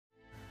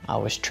I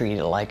was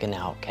treated like an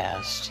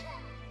outcast.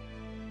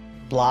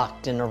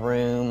 Locked in a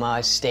room,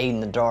 I stayed in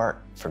the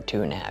dark for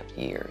 2.5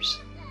 years.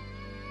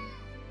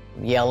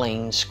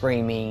 Yelling,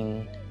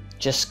 screaming,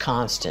 just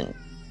constant,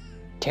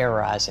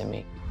 terrorizing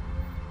me.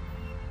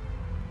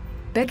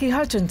 Becky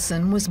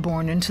Hutchinson was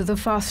born into the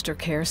foster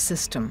care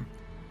system.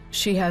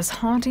 She has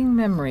haunting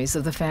memories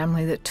of the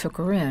family that took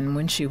her in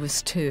when she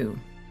was 2.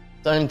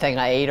 The only thing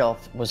I ate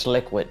off was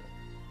liquid,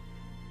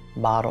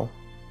 bottle.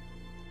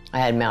 I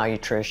had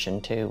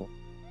malnutrition too.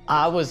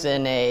 I was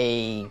in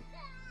a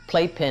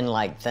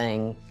playpen-like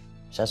thing.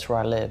 That's where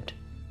I lived,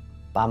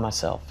 by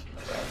myself.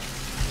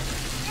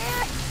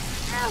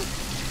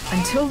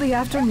 Until the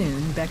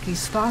afternoon,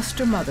 Becky's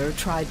foster mother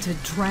tried to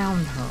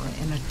drown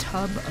her in a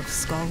tub of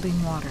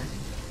scalding water.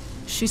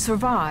 She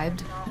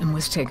survived and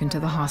was taken to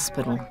the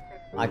hospital.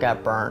 I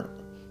got burnt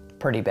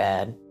pretty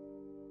bad.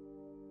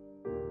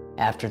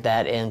 After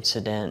that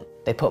incident,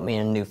 they put me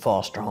in a new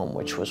foster home,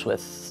 which was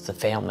with the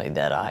family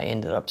that I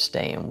ended up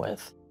staying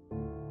with.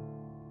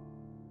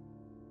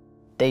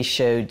 They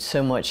showed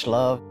so much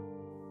love.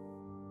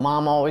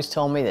 Mom always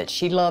told me that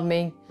she loved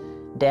me.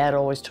 Dad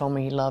always told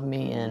me he loved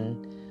me,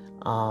 and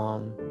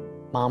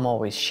Mom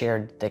always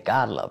shared that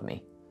God loved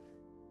me.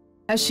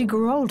 As she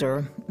grew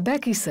older,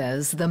 Becky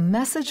says the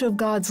message of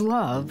God's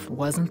love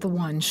wasn't the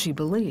one she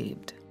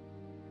believed.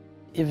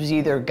 It was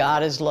either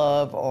God is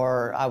love,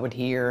 or I would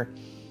hear,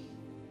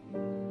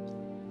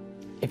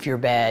 if you're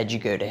bad, you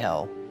go to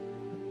hell.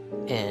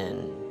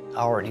 And I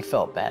already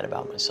felt bad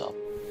about myself.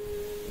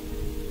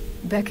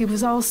 Becky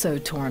was also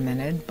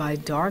tormented by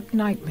dark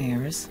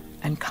nightmares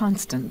and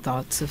constant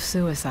thoughts of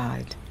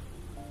suicide.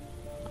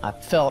 I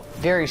felt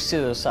very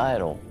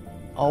suicidal,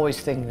 always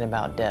thinking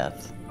about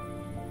death.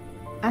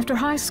 After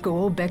high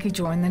school, Becky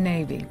joined the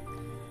Navy.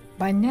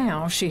 By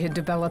now, she had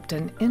developed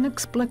an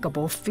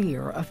inexplicable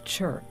fear of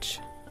church.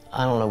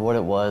 I don't know what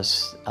it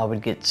was. I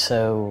would get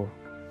so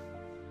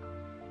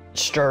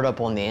stirred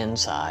up on the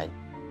inside.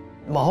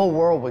 My whole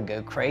world would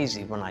go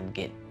crazy when I'd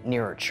get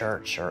near a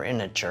church or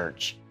in a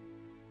church.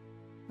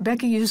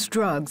 Becky used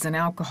drugs and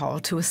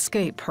alcohol to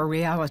escape her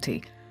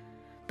reality,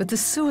 but the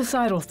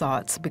suicidal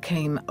thoughts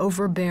became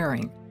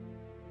overbearing.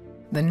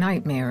 The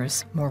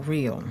nightmares more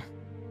real.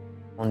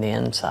 On the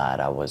inside,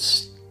 I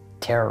was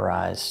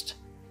terrorized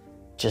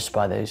just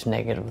by those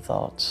negative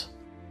thoughts.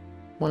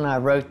 When I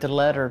wrote the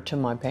letter to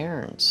my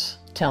parents,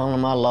 telling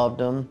them I loved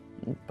them,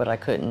 but I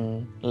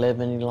couldn't live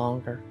any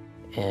longer,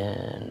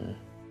 and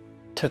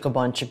took a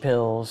bunch of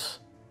pills,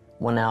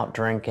 went out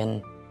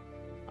drinking,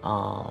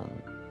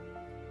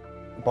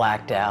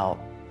 blacked out,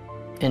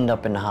 ended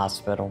up in the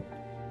hospital.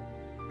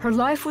 Her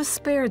life was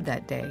spared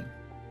that day,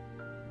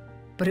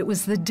 but it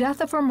was the death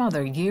of her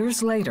mother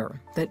years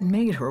later that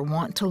made her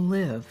want to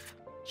live.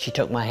 She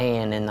took my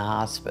hand in the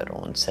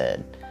hospital and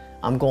said,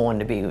 "I'm going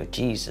to be with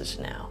Jesus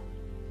now."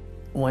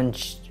 When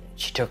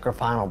she took her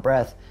final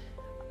breath,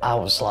 I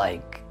was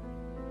like,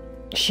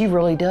 she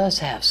really does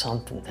have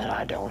something that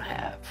I don't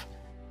have.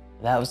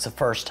 That was the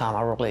first time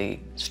I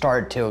really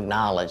started to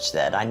acknowledge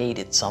that I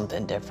needed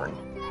something different.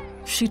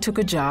 She took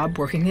a job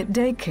working at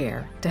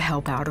daycare to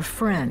help out a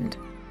friend.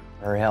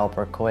 Her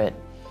helper quit.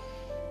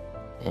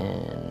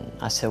 And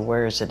I said,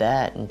 "Where is it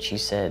at?" And she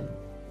said,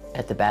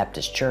 "At the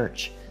Baptist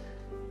church."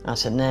 I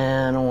said,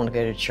 "Nah, I don't want to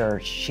go to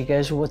church." She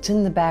goes, "Well, it's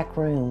in the back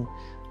room.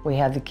 We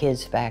have the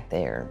kids back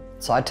there."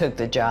 So I took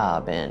the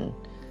job, and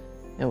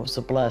it was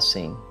a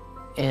blessing.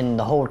 And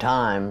the whole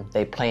time,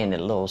 they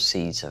planted little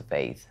seeds of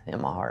faith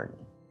in my heart.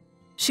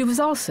 She was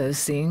also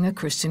seeing a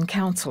Christian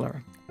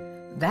counselor.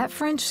 That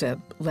friendship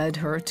led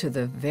her to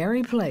the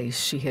very place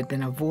she had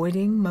been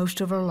avoiding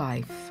most of her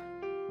life.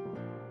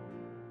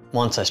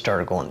 Once I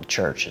started going to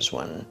church is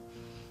when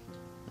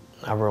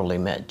I really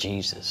met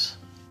Jesus.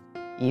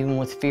 Even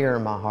with fear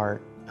in my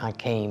heart, I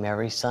came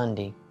every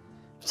Sunday.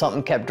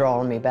 Something kept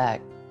drawing me back,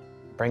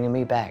 bringing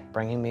me back,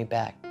 bringing me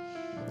back.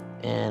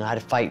 And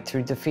I'd fight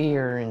through the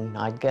fear, and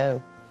I'd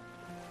go.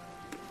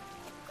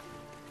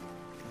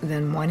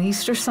 Then one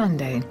Easter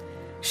Sunday,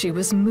 she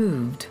was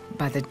moved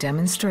by the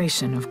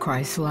demonstration of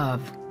Christ's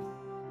love.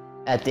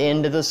 At the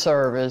end of the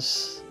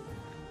service,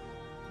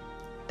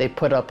 they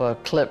put up a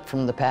clip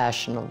from the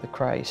Passion of the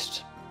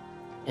Christ.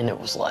 And it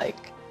was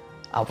like,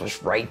 I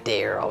was right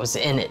there, I was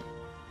in it.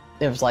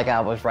 It was like I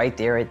was right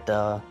there at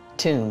the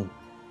tomb.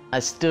 I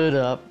stood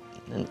up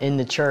in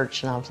the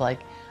church, and I was like,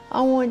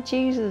 I want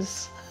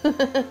Jesus.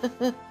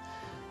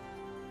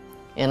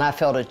 And I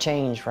felt a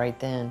change right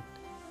then.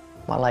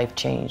 My life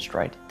changed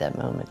right at that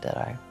moment that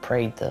I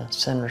prayed the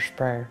sinner's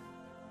prayer.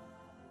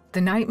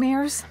 The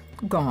nightmares,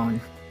 gone.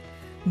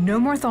 No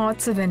more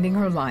thoughts of ending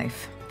her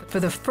life. For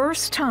the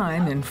first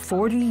time in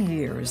 40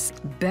 years,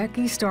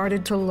 Becky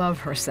started to love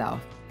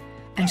herself.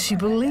 And she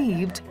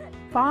believed,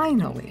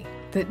 finally,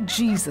 that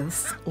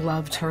Jesus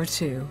loved her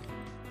too.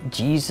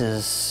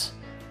 Jesus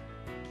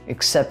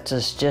accepts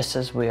us just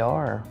as we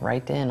are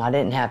right then. I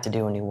didn't have to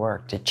do any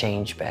work to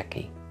change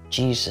Becky.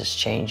 Jesus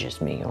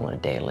changes me on a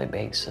daily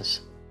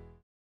basis.